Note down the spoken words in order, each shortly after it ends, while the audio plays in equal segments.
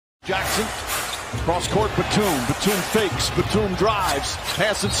Jackson. Cross court, Batum. Batum fakes. Batum drives.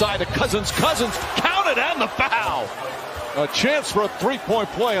 Pass inside to Cousins. Cousins counted and the foul. A chance for a three-point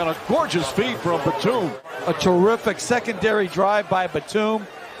play on a gorgeous feed from Batum. A terrific secondary drive by Batum.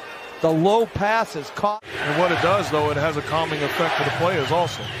 The low pass is caught. And what it does, though, it has a calming effect for the players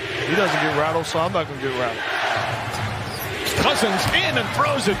also. He doesn't get rattled, so I'm not going to get rattled. Cousins in and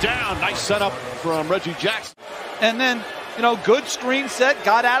throws it down. Nice setup from Reggie Jackson. And then, good screen set.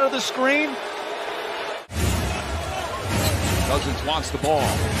 Got out of the screen. Cousins wants the ball.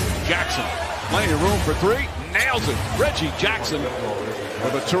 Jackson, plenty of room for three. Nails it. Reggie Jackson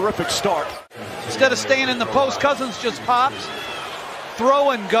with a terrific start. Instead of staying in the post, Cousins just pops.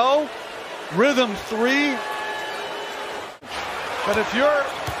 Throw and go. Rhythm three. But if you're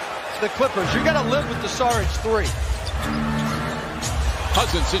the Clippers, you got to live with the Saric three.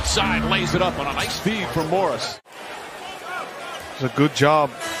 Cousins inside, lays it up on a nice feed from Morris. It's a good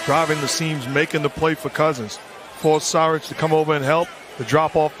job driving the seams, making the play for Cousins. Force Saric to come over and help. The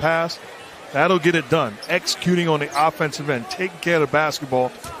drop-off pass. That'll get it done. Executing on the offensive end, taking care of the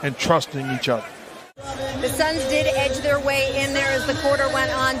basketball, and trusting each other. The Suns did edge their way in there as the quarter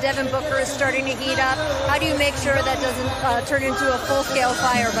went on. Devin Booker is starting to heat up. How do you make sure that doesn't turn into a full-scale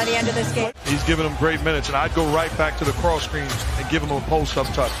fire by the end of this game? He's giving them great minutes, and I'd go right back to the cross screens and give him a post-up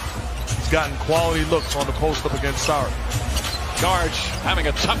touch. He's gotten quality looks on the post-up against Saric. Garge having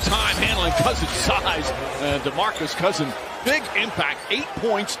a tough time handling Cousins' size. And DeMarcus Cousins, big impact, 8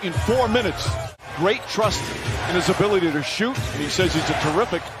 points in 4 minutes. Great trust in his ability to shoot, and he says he's a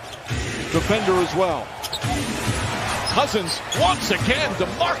terrific defender as well. Cousins, once again,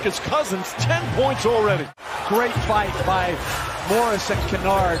 DeMarcus Cousins, 10 points already. Great fight by Morris and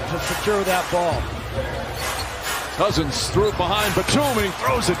Kennard to secure that ball. Cousins threw it behind Batum, and he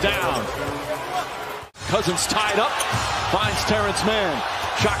throws it down. Cousins tied up, finds Terrence Mann.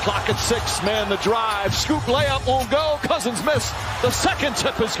 Shot clock at 6, man the drive. Scoop layup won't go. Cousins missed. The second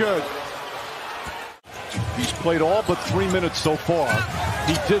tip is good. He's played all but 3 minutes so far.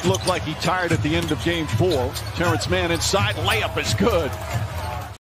 He did look like he tired at the end of game 4. Terrence Mann inside, layup is good.